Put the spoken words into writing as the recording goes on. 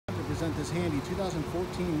present this handy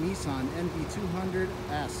 2014 Nissan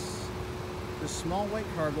NV200S. This small white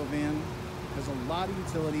cargo van has a lot of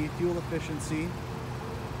utility, fuel efficiency,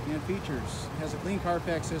 and features. It has a clean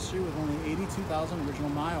Carfax history with only 82,000 original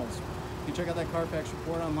miles. You can check out that Carfax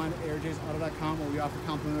report online at arjsauto.com, where we offer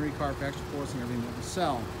complimentary Carfax reports and everything that we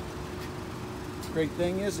sell. Great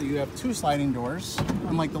thing is that you have two sliding doors,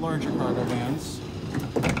 unlike the larger cargo vans.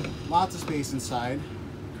 Lots of space inside.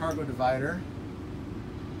 Cargo divider.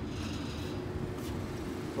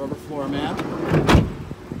 Rubber floor mat.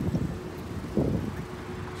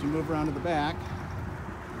 As you move around to the back,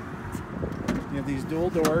 you have these dual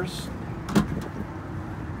doors.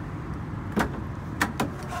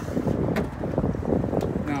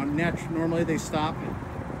 Now, normally they stop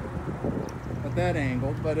at that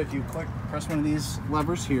angle, but if you press one of these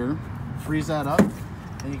levers here, freeze that up,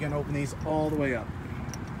 and you can open these all the way up.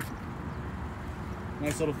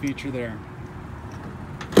 Nice little feature there.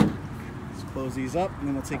 Let's close these up, and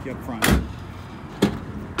then we'll take you up front.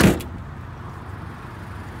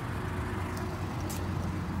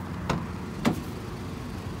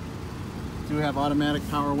 Do have automatic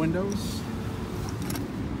power windows.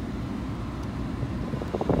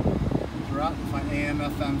 Throughout, you'll find AM,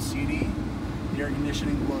 FM, CD. The air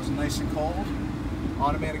conditioning blows nice and cold.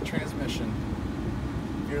 Automatic transmission.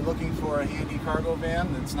 If you're looking for a handy cargo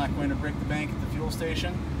van that's not going to break the bank at the fuel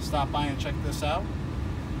station, stop by and check this out.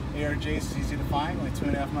 ARJ's is easy to find, only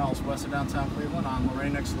 2.5 miles west of downtown Cleveland,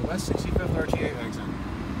 right next to the West 65th RTA exit.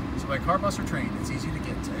 So by car, bus, or train, it's easy to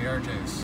get to ARJ's.